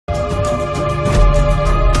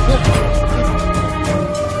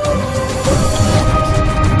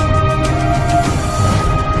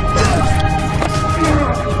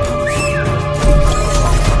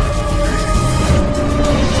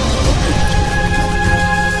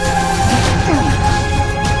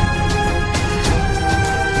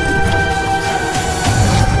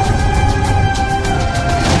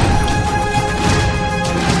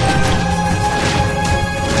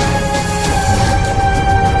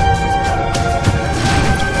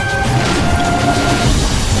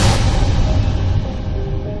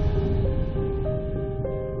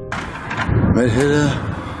Մեր հերը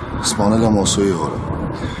սպանել է Մոսոյի հորը,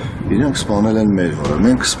 իրենք սպանել են մեր հորը,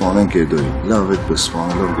 մենք սպանենք Էդոյին, լավ այդպես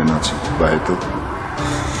սպանելով գնացինք, բա հետո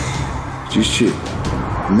ճիշտ չի,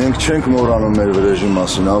 մենք չենք մոռանում մեր վրեժի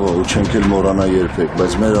մասին, ավա, ու չենք էլ մոռանա երբեք,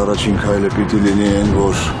 բայց մեր առաջին քայլը պիտի լինի այն,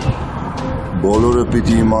 որ բոլորը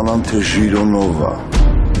պիտի իմանան, թե Ժիրոնով է,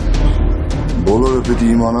 բոլորը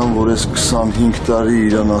պիտի իմանան, որ այս 25 տարի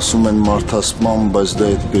իրան ասում են մարդասպան, բայց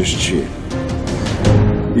դա այդպես չի,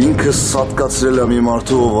 ինքը սատկացրել է մի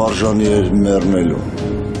մարդու, ով արժանի էր մեռնելու,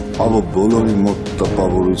 ավո բոլորի մոտ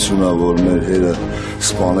տպավորություն է, որ մեր հերը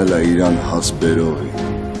սպանել է իրան հաց բերողի,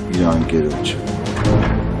 իր անկերոջը,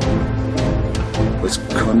 բայց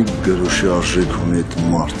քանի գրոշի արժեք ունի այդ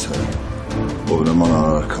մարդը, ով նման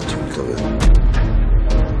արարքա թույլ տվել,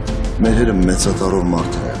 մեր հերը մեծատառով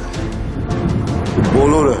մարդ է եղել, ու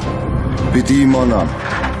բոլորը պիտի իմանան,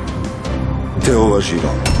 թե ով է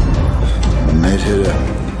Ժիրոն, մեր հերը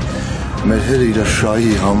իր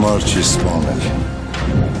շահի համար չի սպանել,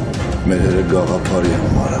 մեր հերը գաղափարի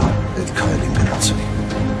համար է այդ քայլին գնացել,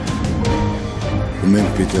 ու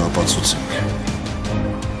մենք պիտի ապացուցենք,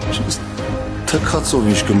 թքածով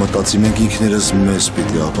ինչ կմտածի, մենք ինքներս մեզ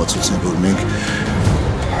պիտի ապացուցենք, որ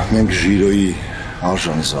մենք Ժիրոյի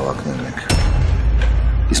արժանի զավակներն ենք,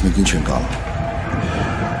 իսկ մենք ինչ ենք անում,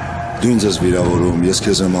 դու ինձ ես վիրավորում, ես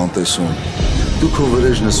քեզ եմ անտեսում, դու քո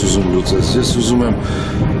վրեժն ես ուզում լուծես, ես ուզում եմ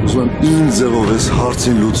իմ ձևով ես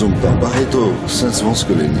հարցին լուծում տամ, բա հետո սենց ոնց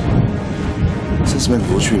կլինի, սենց մենք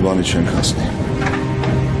ոչ մի բանի չենք հասնի,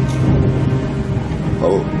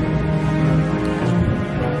 ավո,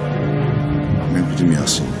 մենք պիտի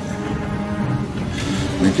միասին լինենք,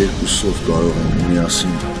 մենք երկուսով կարող ենք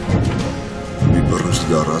միասին մի բռնցք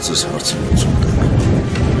դառած ես հարցին լուծում տանք,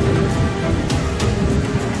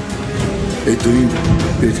 Էդոյին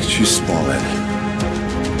պետք չի սպանել,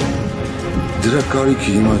 դրա կարիքը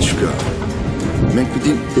հիմա չկա, մենք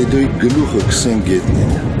պիտի Էդոյի գլուխը քսենք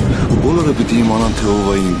գետնին, ու բոլորը պիտի իմանան, թե ով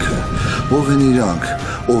է ինքը, ով են իրանք,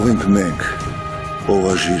 ով ենք մենք, ով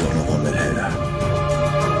է Ժիրոն, ով է մեր հերը,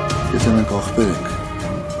 եթե մենք ախպեր ենք,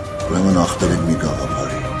 ուրեմն ախպեր ենք մի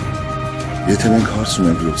գաղափարի, եթե մենք հարց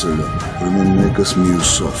ունենք լուծելու, ուրեմն մեկս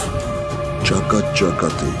մյուսով,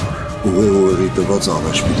 ճակատ-ճակատի, ուղեղի տված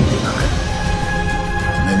առաջ պիտի գնանք,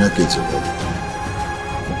 մենակ է ձևով,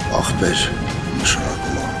 ախպեր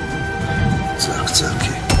նշանակում է,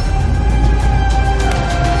 ձեռք-ձեռքի,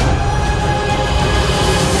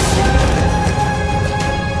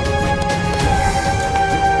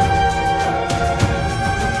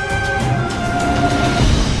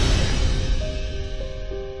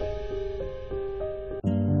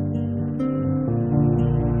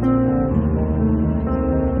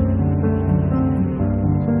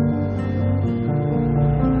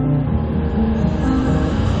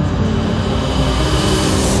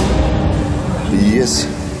 Ես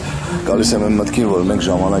գալիս եմ եմ մտքին, որ մենք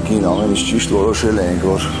ժամանակին ամեն ինչ ճիշտ որոշել էինք,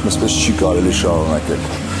 որ այսպես չի կարելի շարունակել։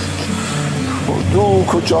 Դու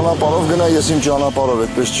քո ճանապարհով գնա, ես իմ ճանապարհով,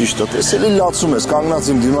 այդպես ճիշտ է։ Ես էլի լացում ես,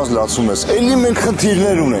 կանգնած իմ դիմաց լացում ես։ Էլի մենք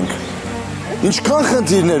խնդիրներ ունենք։ Ինչքան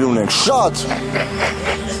խնդիրներ ունենք, շատ։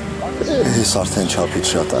 Ես արդեն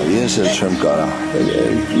չափից շատ է, ես էլ չեմ կարա։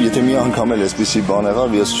 Եթե մի անգամ էլ այսպիսի բան եղավ,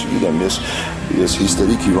 ես չգիտեմ, ես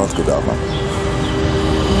հիստերիկ հիվանդ կդառնամ։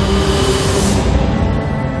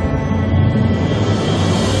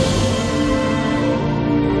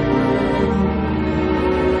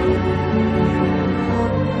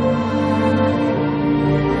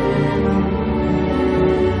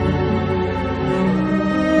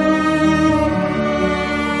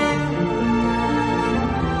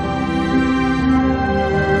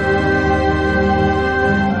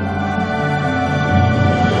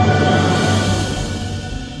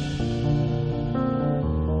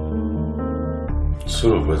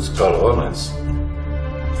 Սուրով, բայց կարող անես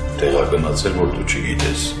տեղագնացել, որ դու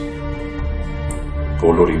չգիտես,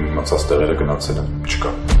 բոլորի միմացած տեղերը գնացել եմ,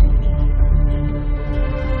 չկա։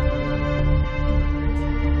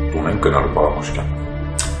 Տուն եմ գնալ պարամոշկյան։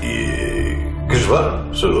 Գժվար,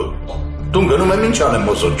 Սուրով, տուն գնում եմ ինչ անեմ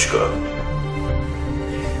ոզոր չկա։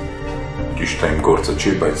 Ճիշտ է իմ գործը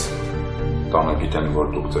չի, բայց տանը գիտեն,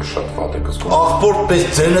 որ դուք ձեր շատ վատ եք զգում։ Աղբոր պես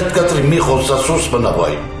ձենդ կտրի մի խոսասուս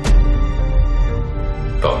բնավայ։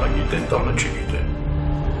 Տանը գիտեն, տանը չգիտեն։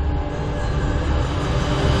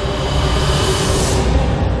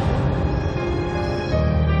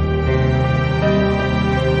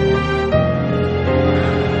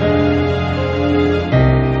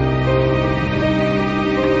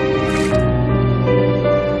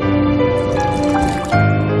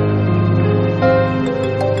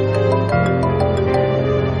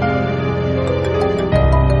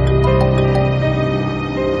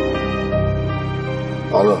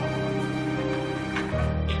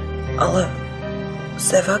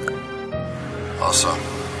 Ասա։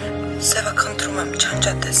 Սևա խնդրում եմ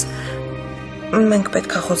չանջատես։ Մենք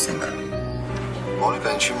պետք է խոսենք։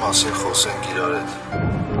 Մոնիկա, ինչի մասին խոսենք իրար հետ։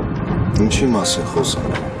 Ինչի մասին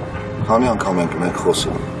խոսենք։ Քանի անգամ ենք մենք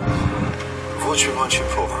խոսում։ Ոչ մի բան չի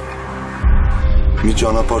փոխվում։ Մի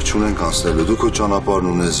ճանապարհ չունենք անցնելու, դու քո ճանապարհն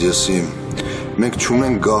ունես, ես իմ։ Մենք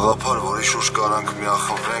չունենք գաղափար, որի շուրջ կարանք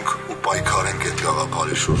միախմբվենք ու պայքարենք այդ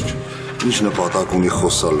գաղափարի շուրջ։ Ինչ նպատակ ունի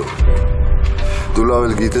խոսալու։ Դու լավ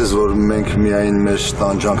էլ գիտես, որ մենք միայն մեր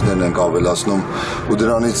տանջանքներն ենք ավելացնում ու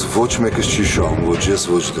դրանից ոչ մեկս չի շահում, ոչ ես,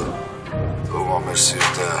 ոչ դու։ Ո՞վ մեր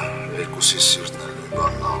սիրտը, երկուսի սիրտն է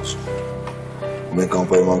բանն ասում։ Մենք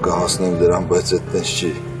անպայման կհասնենք դրան, բայց այդ տենց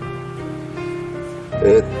չի։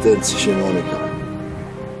 Այդ տենց չի, Մոնիկա։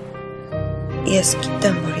 Ես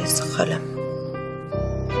գիտեմ, որ ես սխալ եմ։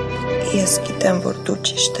 Ես գիտեմ, որ դու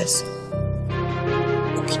ճիշտ ես։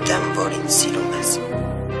 Ու գիտեմ, որ ինձ սիրում ես։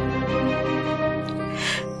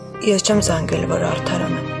 Ես չեմ զանգել, որ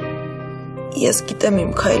արդարանամ։ Ես գիտեմ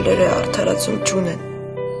իմ քայլերը արդարացում չունեն,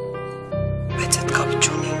 բայց այդ կապ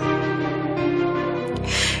չունի։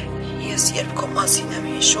 Ես երբ քո մասին եմ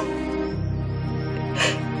հիշում,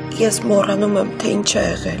 ես մոռանում եմ, թե ինչ է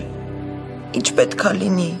եղել, ինչ պետք է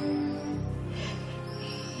լինի։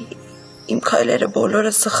 Իմ քայլերը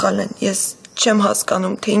բոլորը սխալ են, ես չեմ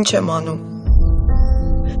հասկանում, թե ինչ եմ անում։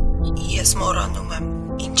 Ես մոռանում եմ,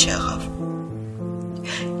 ինչ եղավ,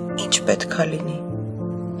 ինչ պետք է լինի,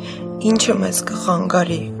 ինչը մեզ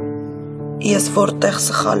կխանգարի, ես որտեղ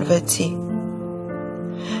սխալվեցի։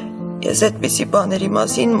 Ես այդպիսի բաների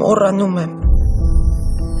մասին մոռանում եմ։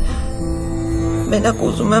 Մենակ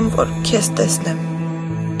ուզում եմ, որ քեզ տեսնեմ։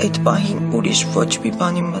 Այդ պահին ուրիշ ոչ մի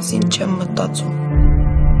բանի մասին չեմ մտածում։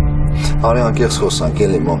 Արի անկեղծ խոսանք,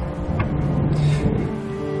 էլի մոմ։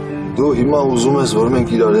 Դու հիմա ուզում ես, որ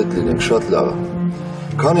մենք իրար հետ լինենք, շատ լավ է։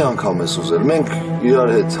 Քանի անգամ ես ուզել, մենք իրար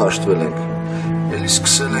հետ հաշտվել ենք, էլի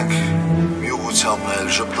սկսել ենք մի ուղղությամբ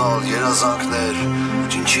ժպտալ, երազանքներ,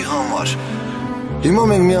 ինչի համար։ Հիմա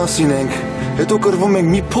մենք միասին ենք, հետո կռվում ենք,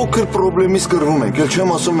 մի փոքր պրոբլեմից կռվում ենք, էլ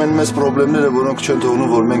չեմ ասում են մեծ պրոբլեմները, որոնք չեն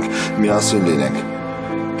թողնում, որ մենք միասին լինենք։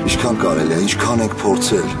 Ինչքան կարելի է, ինչքան ենք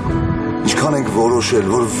փորձել, ինչքան ենք որոշել,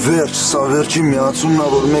 որ վերջ, սա վերջի միացումն է,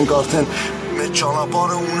 որ մենք արդեն մեր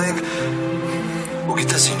ճանապարհը ունենք։ Ու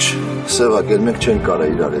գիտես ինչ, Սևակ, էլ մենք չենք կարա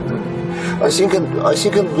իրար հետ։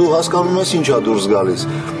 Այսինքն դու հասկանում ես ինչա դուրս գալիս։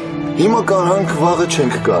 Հիմա կարանք, վաղը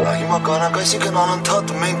չենք կարա, հիմա կարանք, այսինքն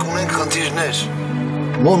անընդհատ մենք ունենք խնդիրներ։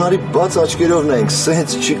 Մոնարի բաց աչքերով նայենք, սենց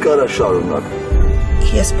չի կարա շարունակ։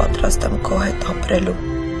 Ես պատրաստ եմ քո հետ ապրելու,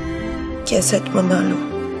 քեզ հետ մնալու։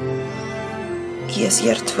 Ես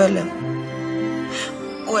երդվել եմ,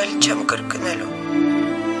 ու էլ չեմ կրկնելու։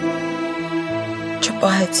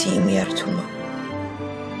 Չպահեցի իմ երդումը։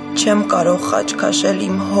 Չեմ կարող խաչ քաշել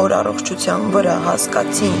իմ հոր առողջության վրա,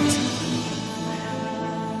 հասկացի ինձ։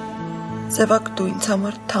 Սևակ, դու ինձ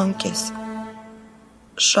համար թանկ ես,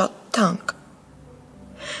 շատ թանկ,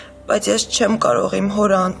 բայց ես չեմ կարող իմ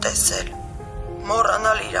հորը անտեսել,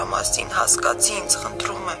 մոռանալ իր մասին, հասկացի ինձ,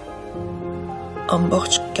 խնդրում եմ,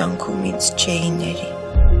 ամբողջ կյանքում ինձ չէի ների։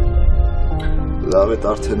 Լավ էդ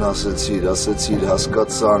արդեն ասեցիր,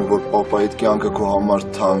 հասկացանք, որ պապայիդ կյանքը քո համար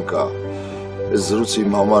թանկ է, այս զրույցը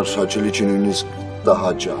իմ համար հաճելի չի, նույնիսկ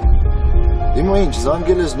տհաճ է։ Հիմա ինչ,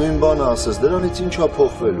 զանգել ես նույն բանը ասես, դրանից ինչ է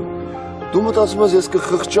փոխվելու։ Դու մտածում ես, ես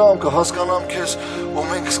կխղճամ, կհասկանամ քեզ, ու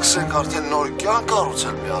մենք սկսենք արդեն նոր կյանք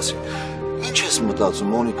կառուցել միասին։ Ինչ ես մտածում,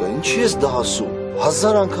 Մոնիկա, ինչի ես դա ասում։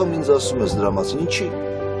 1000 անգամ ինձ ասում ես դրա մասին, ինչի։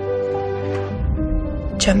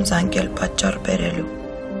 Չեմ զանգել պատճառ բերելու։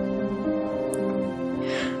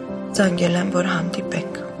 Զանգել եմ, որ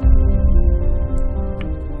հանդիպենք։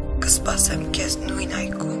 Կսպասեմ քեզ նույն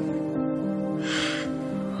այգում,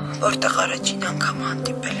 որտեղ առաջին անգամ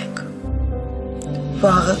հանդիպել ենք։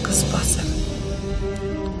 Վաղը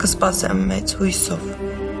կսպասեմ մեծ հույսով,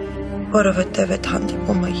 որովհետև այդ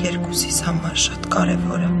հանդիպումը երկուսիս համար շատ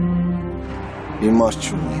կարևոր է։ Իմաստ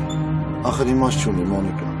չունի, ախր իմաստ չունի,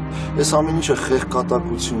 Մոնիկա, այս ամեն ինչը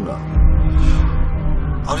խեղկատակություն է։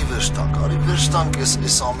 Արի վերջ տանք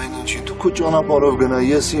այս ամեն ինչին, դու քո ճանապարհով գնա,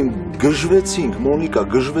 ես իմ գժվեցինք, Մոնիկա,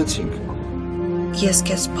 գժվեցինք։ Ես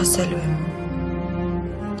քեզ սպասելու եմ,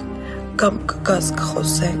 կամ կգաս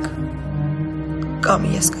կխոսենք, կամ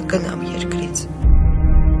ես կգնամ երկրից,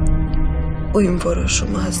 ու իմ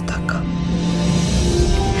որոշումը հստակ է։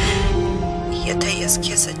 Եթե ես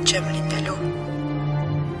քեզ հետ չեմ լինելու,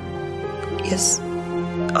 ես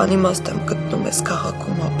անիմաստ եմ գտնում ես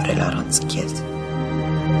քաղաքում ապրել առանց քեզ։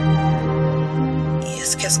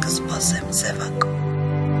 Ես քեզ կսպասեմ, Սևակ,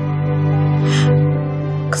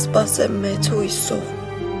 կսպասեմ մեծ հույսով։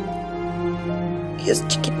 Ես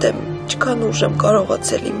չգիտեմ, ինչքան ուժ եմ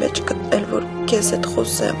կարողացել իմ մեջ գտնել, որ քեզ հետ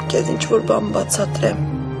խոսեմ, քեզ ինչ-որ բան բացատրեմ։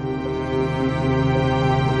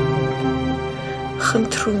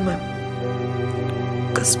 Խնդրում եմ,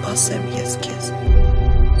 կսպասեմ ես քեզ։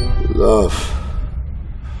 Լավ,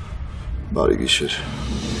 բարի գիշեր։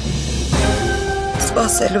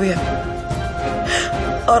 Սպասելու եմ։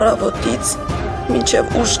 Առավոտից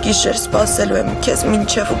մինչև ուշ գիշեր սպասելու եմ քեզ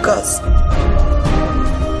մինչև գաս։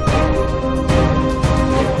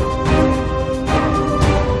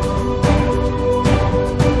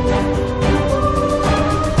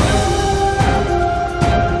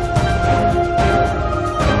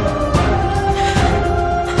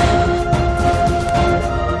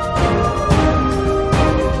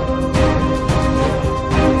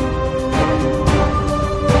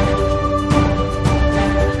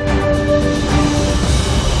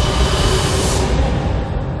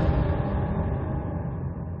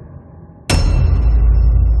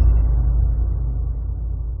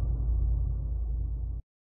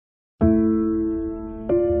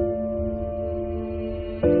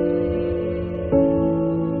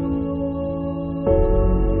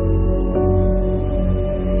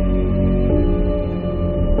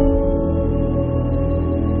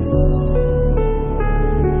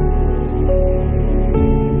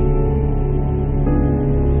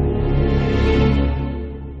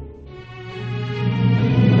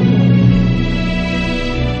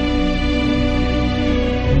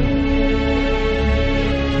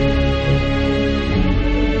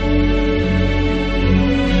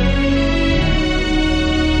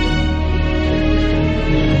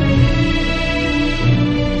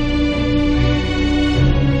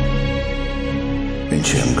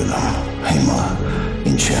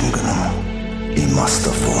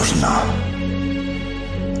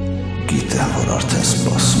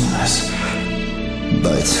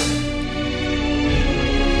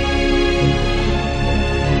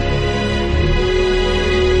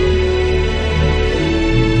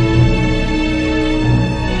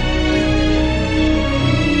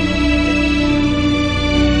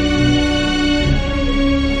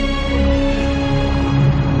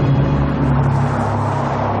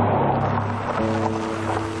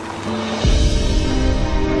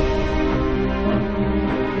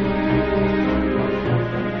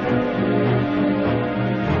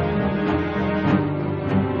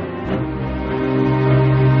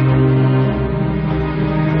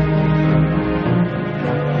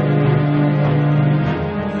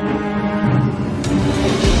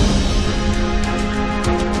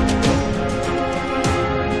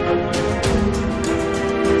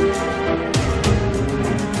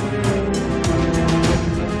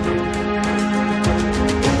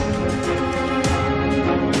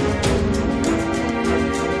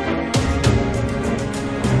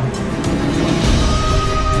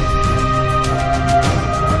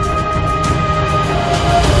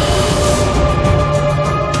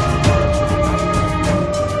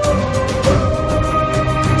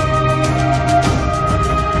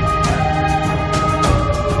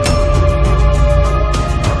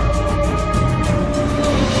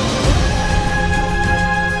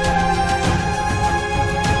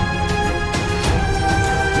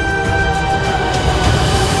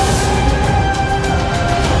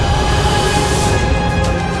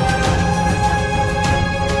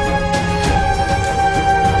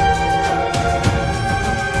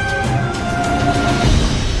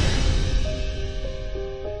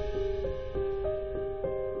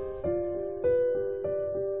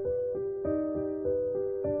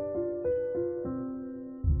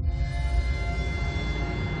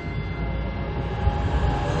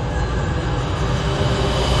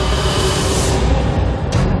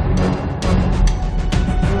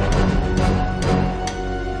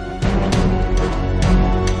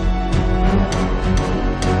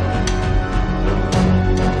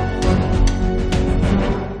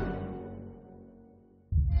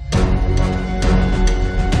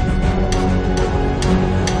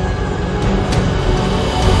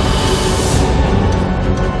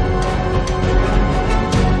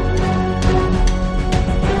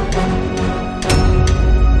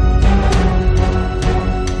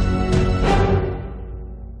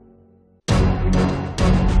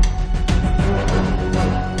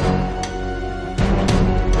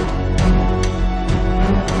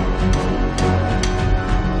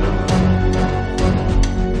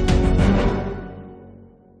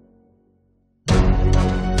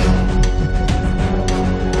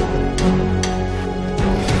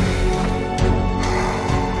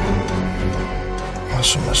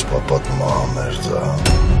 Ասում ես պապատ մահամերձ է,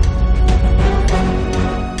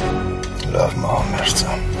 լավ մահամերձ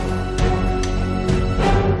է։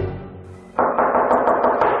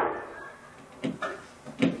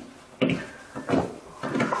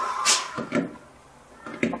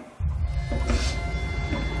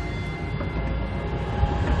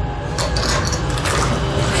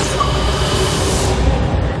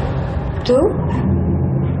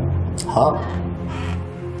 Հա,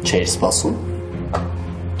 չէիր սպասում։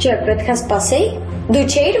 Չէ, պետք է սպասեի։ Դու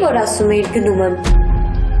չէիր, որ ասում էիր գնում եմ։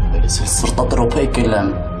 Ես էլ սրտատրոփ եկել եմ,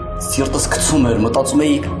 սիրտս գցում էր, մտածում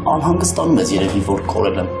էի անհանգստանում ես երևի, որ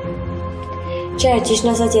կորել եմ։ Չէ, ճիշտ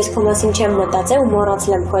ասած ես քո մասին չեմ մտածել ու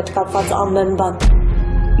մոռացել եմ քո հետ կապված ամեն բան։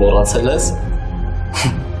 Մոռացել ես։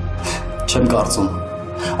 Չեմ կարծում։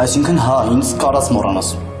 Այսինքն հա, ինձ կարաս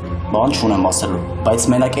մոռանաս։ Բան չունեմ ասելու, բայց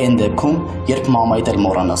մենակ այն դեպքում, երբ մամայիդ էլ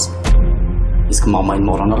մոռանաս։ Իսկ մամային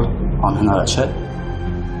մոռանալ անհնար է, չէ՞։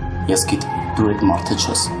 Ես գիտ, դու այդ մարդը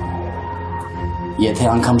չես։ Եթե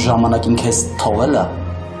անգամ ժամանակին քեզ թողել է,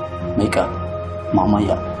 մեկը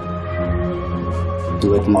մամայա։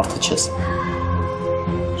 Դու այդ մարդը չես։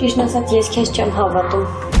 Ճիշտ ասած ես քեզ չեմ հավատում։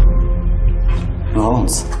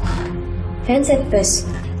 Ոնց։ Հենց այդպես։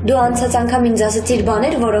 Դու անցած անգամ ինձ ասացիր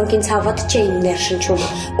բաներ, որոնք ինձ հավատ չէին ներշնչում,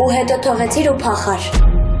 ու հետո թողեցիր ու փախար։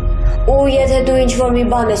 Ու եթե դու ինչ-որ մի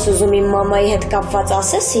բան ես ուզում իմ մամայի հետ կապված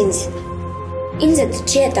ասես ինձ այդ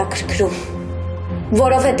չի հետաքրքրում,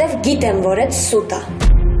 որովհետև գիտեմ, որ այդ սուտ է։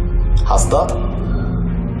 Հաստատ։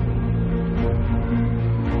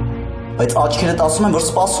 Բայց աչքերդ ասում են, որ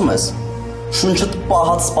սպասում ես։ Շունչդ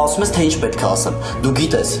պահած սպասում ես, թե ինչ պետք է ասեմ։ Դու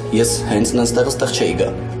գիտես, ես հենց նստեղստեղ չէի գա։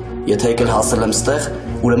 Եթե եկել հասել եմ ստեղ,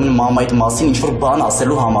 ուրեմն մամայիդ մասին ինչ-որ բան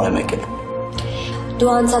ասելու համար եմ եկել։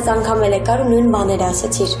 Դու անցած անգամ էլ եկար ու նույն բաները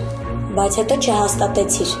ասացիր, բայց հետո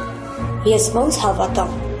չհաստատեցիր։ Ես ոնց հավատամ։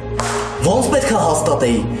 Ոնց պետք է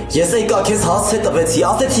հաստատեի։ Ես եկա քեզ հասցե տվեցի,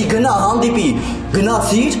 ասեցի գնա հանդիպի։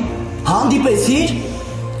 Գնացիր։ Հանդիպեցիր։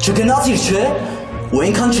 Չգնացիր, չէ։ Ու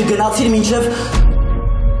այնքան չգնացիր մինչև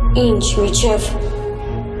Ինչ միջև։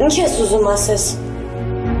 Ինչ ես ուզում ասես։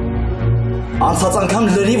 Անցած անգամ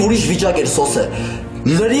լրիվ ուրիշ վիճակ էր սոսը։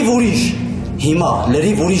 Լրիվ ուրիշ։ Հիմա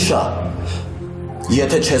լրիվ ուրիշ է։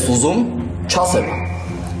 Եթե չես ուզում, չասեմ։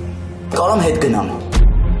 Կարամ հետ գնամ։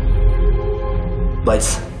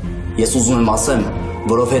 Բայց ես ուզում եմ ասեմ,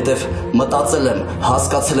 որովհետև մտածել եմ,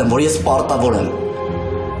 հասկացել եմ, որ ես պարտավոր եմ։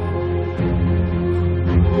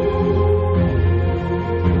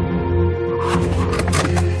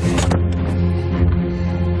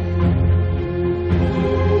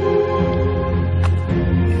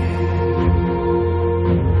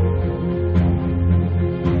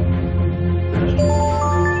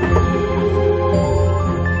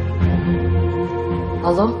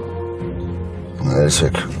 Ալո։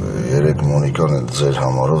 Ներեցեք, երեք Մոնիկան էլ ձեր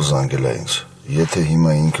համարով զանգել է ինձ։ Եթե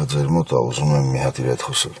հիմա ինքը ձեր մոտ է, ուզում եմ մի հատ իր հետ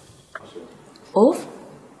խոսել։ Ով։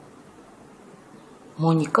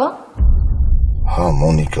 Մոնիկա։ Հա,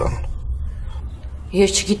 Մոնիկան։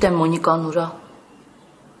 Ես չգիտեմ Մոնիկան ուրա։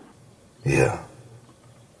 Յա։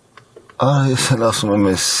 Ես էլ ասում եմ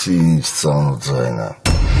ես ինչ ծանոթ ձայն է։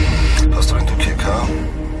 Պաստորեն դուք եք, հա։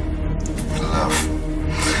 Լավ։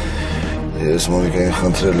 Ես Մոնիկային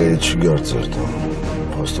խնդրել էի չգար ձեր տուն,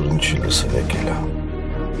 պաստորին չի լսել եկել է։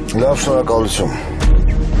 Լավ, շնորհակալություն։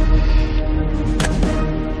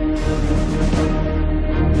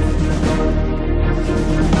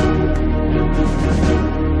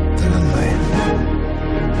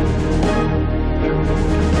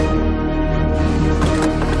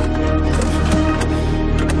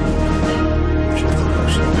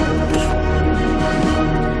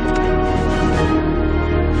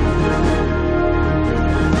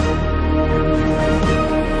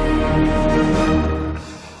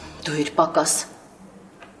 Պակաս։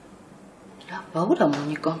 Լավ, բա ուր է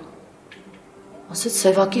Մոնիկան։ Ասեց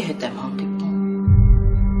Սևակի հետ եմ հանդիպում։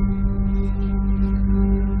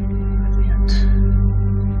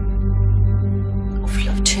 Ով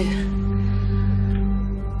լավ չէ։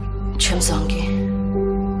 Չեմ զանգի։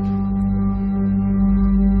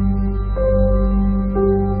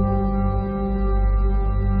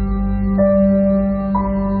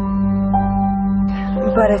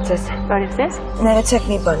 Բարև ձեզ։ Բարև ձեզ։ Ներեցեք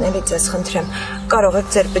մի բան, էլի ձեզ խնդրեմ։ Կարող եք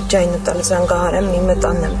ձեր բջջայինը տալ զանգահարեմ, մի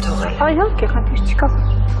մտանն եմ թողել։ Իհարկե, խնդիր չկա։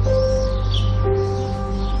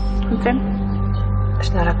 Խնդրեմ։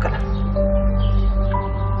 Շնորհակալ եմ։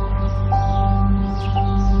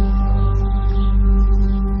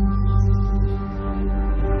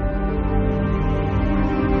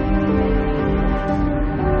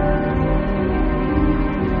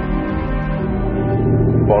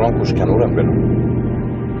 Պարոն Կուշկյան, ուր եմ գնում։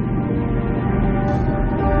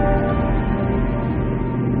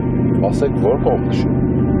 Ասեք, որ կողմ նշում։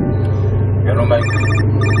 Գնում ենք,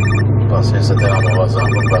 բաս ես է համոված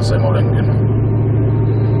անգում, բաս եմ որ եմ գնում։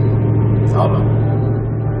 Ալո։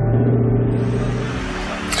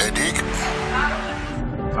 Հետիկ։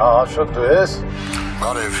 Շոտ դու ես։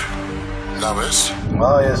 Բարև, լավ ես։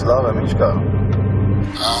 Ես լավ եմ, ինչ կա։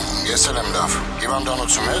 Ես էլ եմ լավ,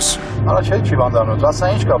 հիվանդանոցում ես։ Արա չէ չի վանդանոց, ասա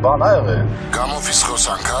ինչ կա, բան ա եղել։ Կամ օֆիս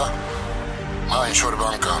խոսանք, հա։ Հա, ինչ-որ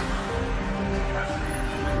բան կա։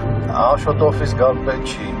 Աշոտ օֆիս գալ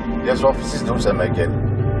պետք չի, ես օֆիսից դուրս եմ եկել։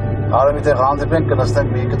 Արը մի տեղ հանդիպենք,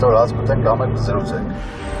 կնստենք մի կտոր հացկուտենք, կամ եք կզրուցենք։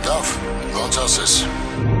 Լավ, ոնց ասես։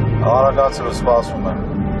 Արագացրու սպասում եմ։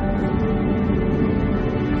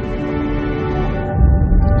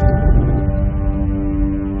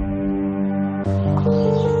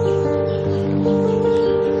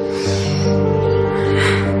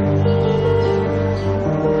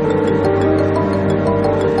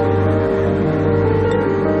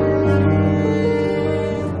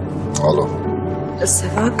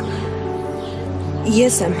 Սևակ,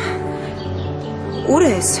 ես եմ, ուր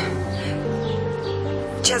ես,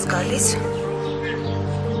 չես գալիս,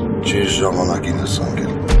 Ճիշտ ժամանակին ես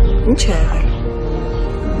անգել, ինչ է եղել,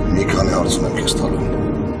 մի քանի հարցում եմ քեզ տալում,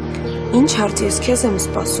 ինչ հարց ես քեզ եմ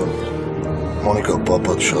սպասում, Մոնիկա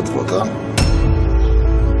պապատ շատ վատ, հա,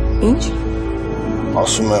 ինչ,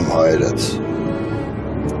 ասում եմ հայերդ,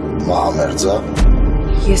 մահամերձա,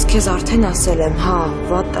 ես քեզ արդեն ասել եմ, հա,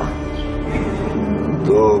 վատա,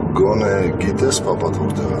 Դու գոնե գիտես պապատ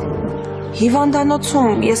որտեղ է։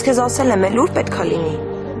 Հիվանդանոցում, ես քեզ ասել եմ, էլ ուր պետքա լինի։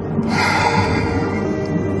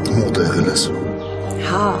 Մոտ եղել ես։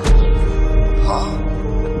 Հա։ Հա։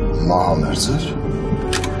 Մահամերձ էր։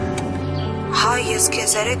 Հա, ես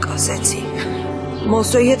քեզ երեք ասեցի։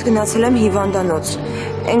 Մոսոյի հետ գնացել եմ հիվանդանոց։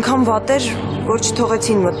 Այնքան վատ էր, որ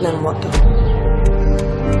չթողեցին մտնեմ մոտը։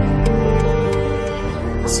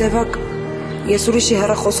 Սևակ, ես ուրիշի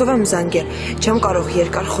հեռախոսով եմ զանգել, չեմ կարող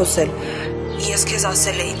երկար խոսել։ Ես քեզ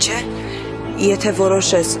ասել էի, չէ՞, եթե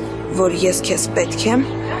որոշես, որ ես քեզ պետք եմ,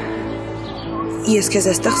 ես քեզ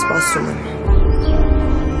այստեղ սպասում եմ։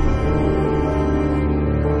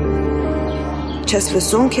 Չես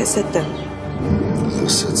լսում, քեզ հետ եմ։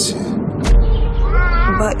 Լսեցի։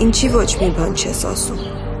 Բա ինչի ոչ մի բան չես ասում։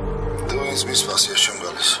 Դու ինձ մի սպաս, ես չեմ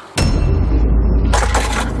գալիս։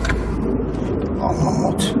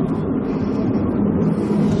 Անամոտ։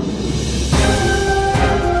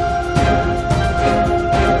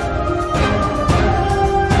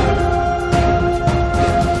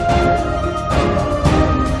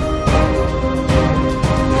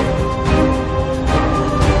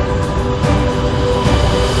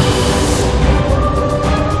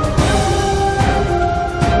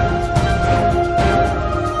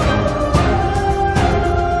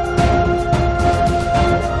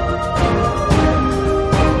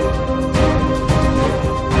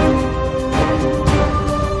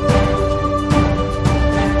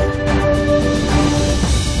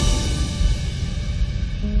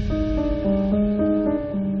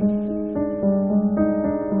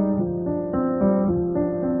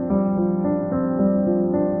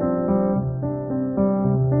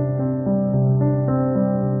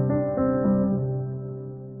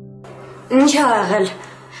 Ինչ ա եղել,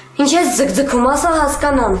 ինչ ես ձգձգում, ասա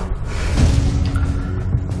հասկանամ։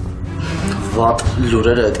 Վատ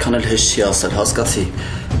լուրերը այդքան էլ հեշտ չի ասել, հասկացի։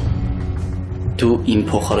 Դու իմ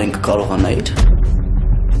փոխարեն կկարողանայիր։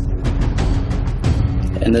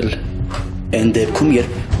 Էն էլ այն դեպքում,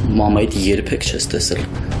 երբ մամայիդ երբեք չես տեսել։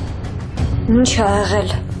 Ինչ ա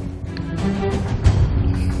եղել։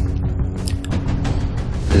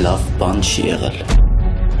 Լավ բան չի եղել։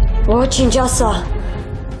 Ոչինչ ասա։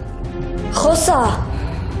 Խոսա։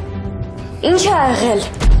 Ինչ ա եղել։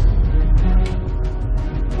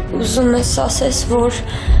 Ուզում ես ասես, որ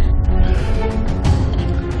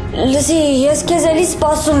Լսի, ես քեզ էլի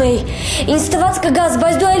սպասում էի։ Ինձ տված կգաս,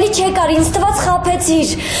 բայց դու էլի չեկար, ինձ տված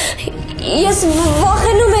խաբեցիր։ Ես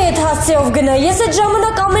վախենում էի այդ հասցեով գնա։ Ես այդ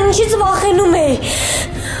ժամանակ ամեն ինչից վախենում էի։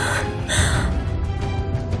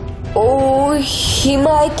 Օй,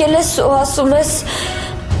 հիմա եկել ես ու ասում ես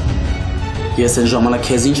Ես այն ժամանակ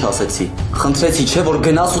քեզ ինչ ասեցի։ Խնդրեցի, չէ, որ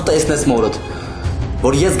գնաս ու տեսնես մորդ։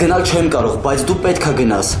 Որ ես գնալ չեմ կարող, բայց դու պետք է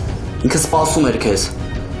գնաս։ Ինքը սպասում էր քեզ։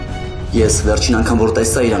 Ես վերջին անգամ որ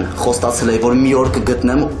տեսա իրան, խոստացել էի, որ մի օր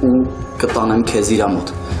կգտնեմ ու կտանեմ քեզ իր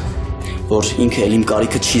մոտ։ Որ ինքը էլ իմ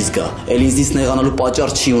կարիքը չի զգա, էլ ինձից նեղանալու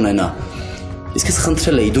պատճառ չի ունենա։ Իսկ ես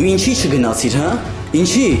խնդրել էի, դու ինչի չգնացիր, հա?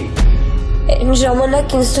 Ինչի։ Այն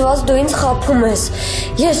ժամանակ ինձ թվաց դու ինձ խաբում ես։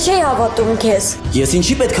 Ես չէի հավատում քեզ։ Ես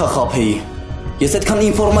ինչի պետք է խաբեի։ Ես այդքան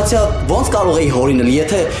ինֆորմացիա ոնց կարող էի հորինել,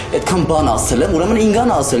 եթե այդքան բան ասել եմ, ուրեմն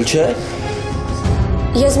ինգան ասել, չէ։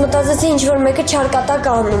 Ես մտածեցի ինչ-որ մեկը չարկատակ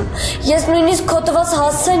անում։ Ես նույնիսկ քո տված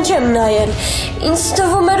հասցեն չեմ նայել։ Ինձ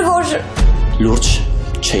թվում էր, որ Լուրջ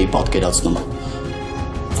չէի պատկերացնում։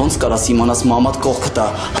 Ոնց կարաս իմանաս մամատ կողքը տա,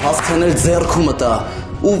 հասցնել ձեռքումը տա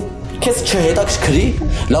ու քեզ չհետաքրքրի։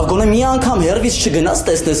 Լավ գոնե մի անգամ հերվից չգնաս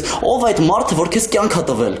տեսնես ով այդ մարդը, որ քեզ կյանք ա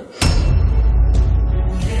տվել։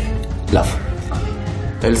 Լավ։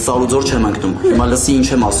 Էլ սալուձոր չեմ ընկնում, հիմա լսի ինչ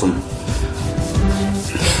եմ ասում։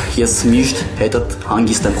 Ես միշտ հետդ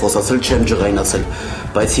հանգիստ եմ խոսացել, չեմ ջղայնացել,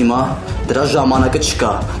 բայց հիմա դրա ժամանակը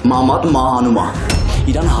չկա, մամատ մահանում է,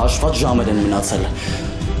 իրան հաշված ժամեր են մնացել,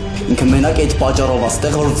 ինքը մենակ այդ պատճառով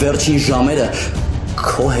աստեղ, որ վերջին ժամերը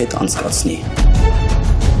քո հետ անցկացնի։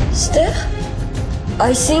 Ստեղ,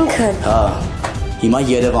 այսինքն։ Հա, հիմա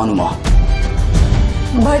Երևանում է։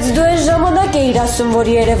 Բայց դու այս ժամանակ էիր ասում, որ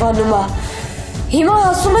Երևանում է, հիմա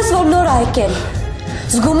ասում ես, որ նոր եկել։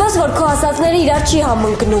 Զգում ես, որ քո ասածները իրար չի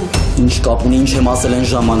համընկնում։ Ինչ կապ ունի, ինչ եմ ասել այն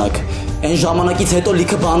ժամանակ։ Այն ժամանակից հետո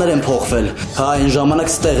լիքը բաներ են փոխվել։ Հա, այն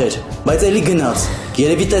ժամանակ ստեղ էր, բայց էլի գնաց։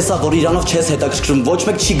 Երևի տեսա, որ իրանով չես հետաքրքրում, ոչ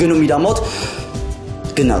մեկ չի գնում իրա մոտ։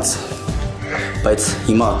 Գնաց։ Բայց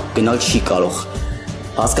հիմա գնալ չի կարող։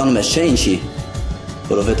 Հասկանում ես, չէ՞ ինչի։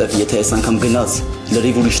 Որովհետև եթե այս անգամ գնաց,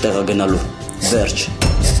 լրիվ ուրիշ տեղ է գնալու։ Վերջ։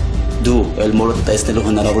 Դու էլ մորդ տեսնելու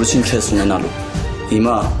հնարավորություն չես ունենալու։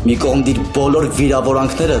 Հիմա մի կողմ դիր բոլոր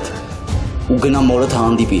վիրավորանքներդ ու գնա մորդ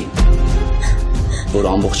հանդիպի,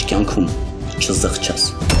 որ ամբողջ կյանքում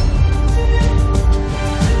չզղջաս։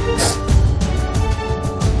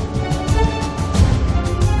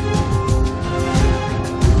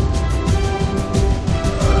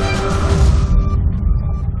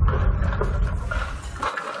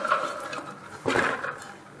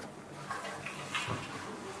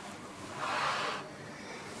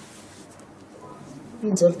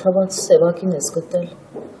 Ինձ էլ թվաց Սևակին ես գտել,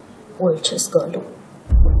 ու էլ չես գալու։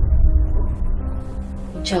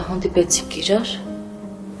 Ինչա հանդիպեցիք իրար,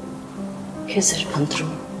 քեզ էր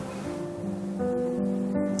փնտրում։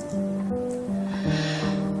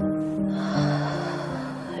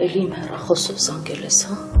 Էլի իմ հեռախոսով զանգել ես,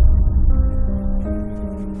 հա։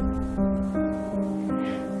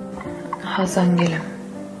 Հա, զանգել եմ։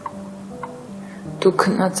 Դու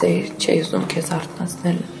քնած էիր, չէի ուզում քեզ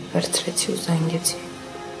արթնացնել, վերցրեցի ու զանգեցի։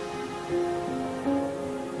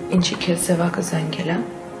 Ինչի քեզ Սևակը զանգել է։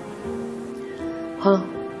 Հա,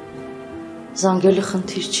 զանգելի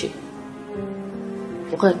խնդիր չի։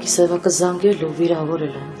 Ուղղակի Սևակը զանգել ու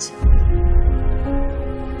վիրավորել է ինձ։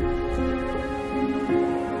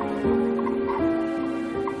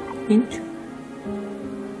 Ինչ։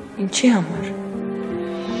 Ինչի համար։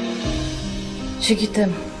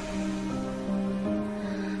 Չգիտեմ։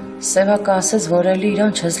 Սևակը ասեց, որ էլի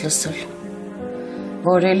իրան չես լսել։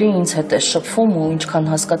 Որ էլի ինձ հետ է շփվում ու ինչքան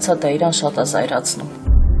հասկացա դա իրան շատ է զայրացնում։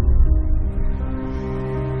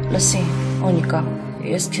 Լսի, Օնիկա,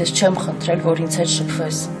 ես քեզ չեմ խնդրել, որ ինձ հետ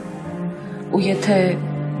շփվես։ Ու եթե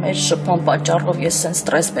մեր շփման պատճառով ես սենց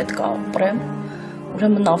ստրես պետք է ապրեմ,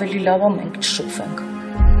 ուրեմն ավելի լավ է մենք չշփվենք։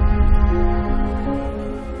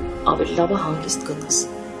 Ավելի լավ է հանգիստ գնաս։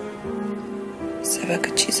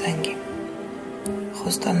 Սևակը չի զանգի։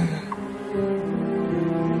 Խոստանում եմ։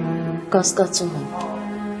 Կասկածում եմ։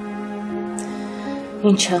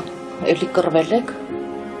 Ինչա, էլի կռվել եք։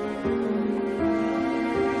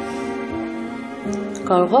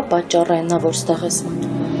 Կարող է պատճառը այնա, որ ստեղ ես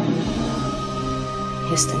մտնում։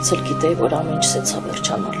 Ես տենց էլ գիտեի, որ ամեն ինչ սեցա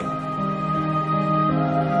վերջանալու։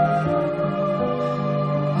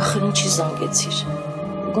 Ախր ինչի զանգեցիր։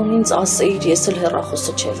 Գոն ինձ ասեիր, ես էլ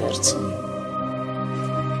հեռախոսը չէ վերցնի։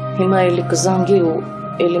 Հիմա էլի կզանգի ու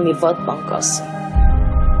էլի մի վատ բան կասի։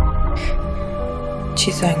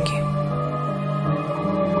 Չի զանգի։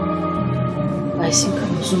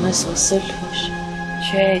 Այսինքն ուզում ես ասել, որ…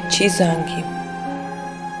 Չէ, չի զանգի։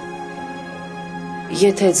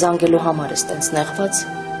 Եթե այդ զանգելու համար ես տենց նեղված,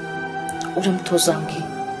 ուրեմն թո զանգի,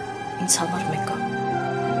 ինձ համար մեկ է։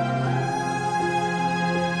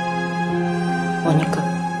 Մոնիկա,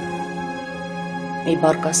 մի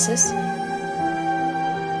բառ կասես։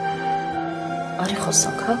 Արի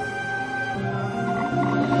խոսանք, հա։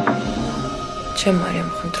 Չէ, Մարիամ,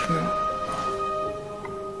 խնդրում եմ։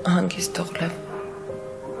 Հանգիստ թող լավ։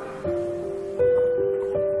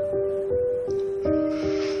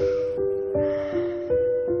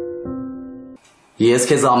 Ես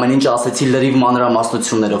քեզ ամեն ինչ ասեցի լրիվ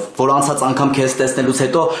մանրամասնություններով, որ անցած անգամ քեզ տեսնելուց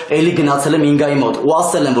հետո էլի գնացել եմ Ինգայի մոտ ու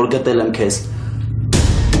ասել եմ, որ գտել եմ քեզ։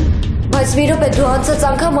 Բայց մի րոպե դու անցած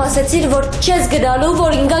անգամ ասեցիր, որ չես գնալու,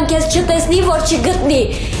 որ Ինգան քեզ չտեսնի, որ չգտնի։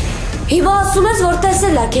 Հիմա ասում ես, որ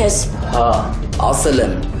տեսել է քեզ։ Հա, ասել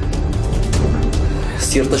եմ։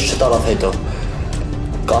 Սիրտս չտարավ հետո։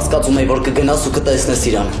 Կասկածում էի, որ կգնաս ու կտեսնես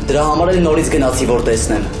իրան։ Դրա համար էլ նորից գնացի, որ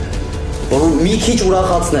տեսնեմ։ Որ մի քիչ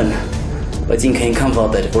ուրախացնեմ։ Բայց ինքը այնքան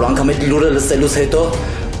վատ էր, որ անգամ այդ լուրը լսելուց հետո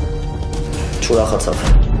չուրախացավ։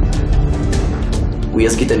 Ու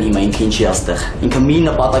ես գիտեմ հիմա ինքը ինչի աստեղ, ինքը մի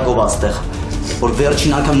նպատակով աստեղ, որ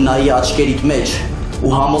վերջին անգամ նայի աչքերիդ մեջ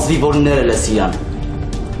ու համոզվի, որ ներել ես իրան։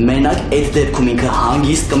 Մենակ այդ դեպքում ինքը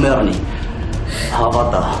հանգիստ կմեռնի։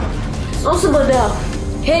 Հավատա։ Սուսը մնա։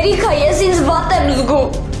 Հերիքա, ես ինձ վատ եմ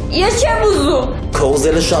զգում։ Ես չեմ ուզում։ Քո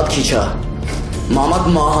ուզելը շատ քիչ է։ Մամադ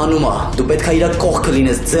մահանում է։ Դու պետք է իր կողքը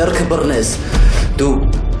լինես, ձեռքը բռնես։ Դու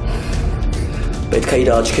պետք է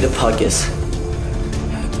իր աչքերը փակես։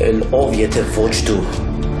 Էլ ով եթե ոչ դու։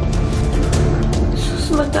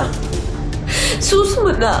 Սուս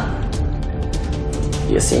մնա։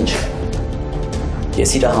 Ես ինչ։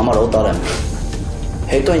 Ես իր համար օտար եմ։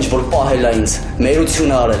 Հետո ինչ որ պահել է ինձ,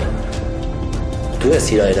 մերություն արել։ Դու ես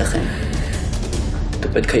իր երեխեն։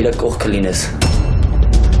 Դու պետք է իր կողքը լինես։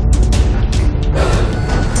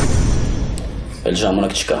 Էլ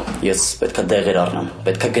ժամանակ չկա։ Ես պետք է դեղեր առնեմ,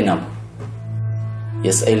 պետք է գնամ։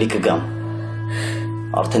 Ես էլի կգամ։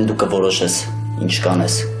 Արդեն դու կորոշես, ինչ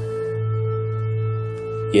կանես։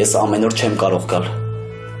 Ես ամեն օր չեմ կարող գալ։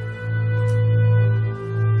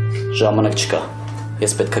 Ժամանակ չկա։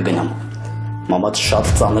 Ես պետք է գնամ։ Մամադ շատ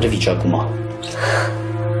ծանր վիճակում է։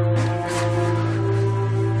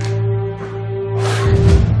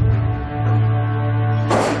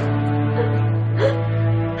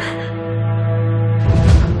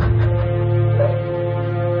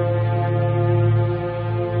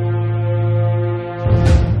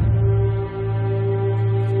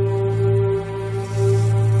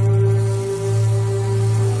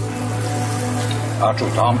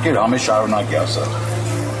 Աճուտ, համկեր համես շարունակի ասալ։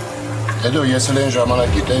 Հետո ես էլ այն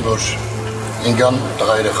ժամանակ գիտեի, որ ինգան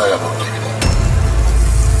տղա երեխայա որդի գնա։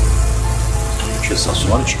 Չես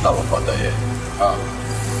ասում, արի չի կարող պատահ է։ Հա,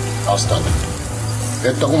 հաստատ է։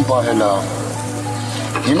 Այդ տղուն պահել է։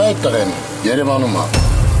 Հիմա այդ տղեն Երևանում է։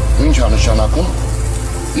 Ինչ է նշանակում։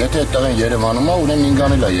 Եթե այդ տղեն Երևանում է, ուրեմն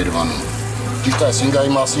ինգան էլ է Երևանում։ Ճիշտ է,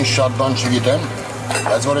 ինգայի մասին շատ բան չգիտեմ,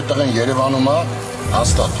 բայց որ այդ տղեն Երևանում է,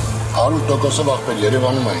 հաստատ 100%-ով աղբեր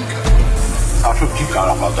Երևանում է ինքը։ Աճուտ չի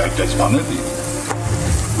կարող պատահ այդպես բաներ։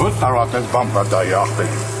 Ոչ կարող այդպես բան պատահի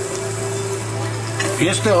աղբեր։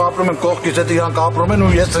 Ես տեղ ապրում եմ կողքից, հետ իրանք ապրում են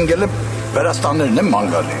ու ես ընկել եմ Վրաստաններն եմ ման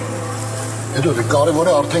գալի։ Հետո դե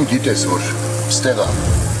կարևորը արդեն գիտես, որ ստեղ է։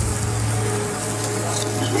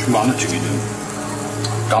 Ոչ բանը չգիտեմ։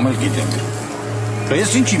 Կամ էլ գիտեմ։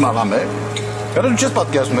 Ես ինչ իմանամ է։ Կարո՞ղ չես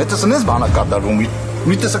պատկերացնում, հետս ինձ բան է կատարվում։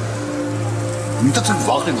 Մի տեսակ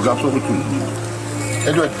վախի զգացողություն ունի։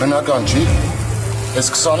 Հետո այդ բնական չի։ Այս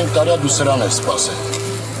 25 տարի դու սրան ես սպասել։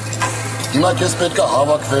 Հիմա քեզ պետք է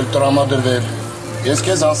հավաքվել, տրամադրվել։ Ես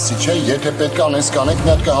քեզ ասացի, չէ, եթե պետք է անես կանենք,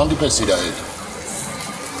 մի հատ կհանդիպես իր հետ։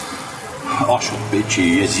 Աշոտ, պետք չի,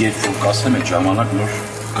 ես երբ որ կասեմ այդ ժամանակ նոր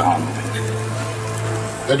կհանդիպենք։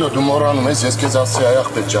 Հետո դու մոռանում ես, ես քեզ ասացի այ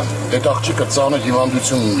աղբեր ջան, այդ աղջիկը ծանր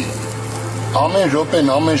հիվանդություն ունի։ Ամեն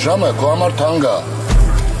րոպեն, ամեն ժամը քո համար թանկ է։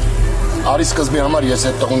 Արի սկզբի համար ես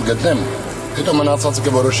այդ տղուն գտնեմ, հետո մնացածը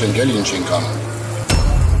կորոշենք, էլի ինչ ենք անում։